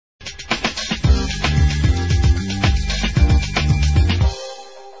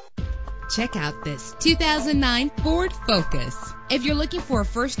Check out this 2009 Ford Focus. If you're looking for a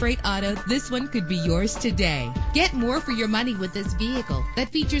first-rate auto, this one could be yours today. Get more for your money with this vehicle that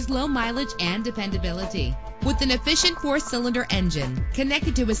features low mileage and dependability. With an efficient 4-cylinder engine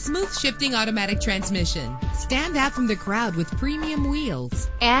connected to a smooth shifting automatic transmission. Stand out from the crowd with premium wheels.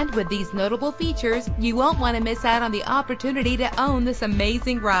 And with these notable features, you won't want to miss out on the opportunity to own this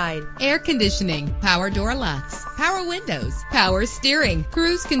amazing ride. Air conditioning, power door locks, power windows, power steering,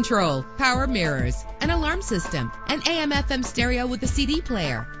 cruise control, power mirrors, an alarm system, an AM/FM stereo with a CD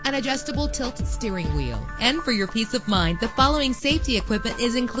player, an adjustable tilt steering wheel. And for your peace of mind, the following safety equipment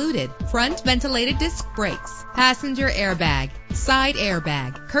is included: front ventilated disc brakes, passenger airbag, side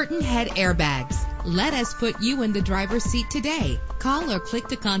airbag, curtain head airbags. Let us put you in the driver's seat today. Call or click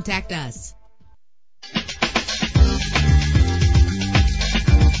to contact us.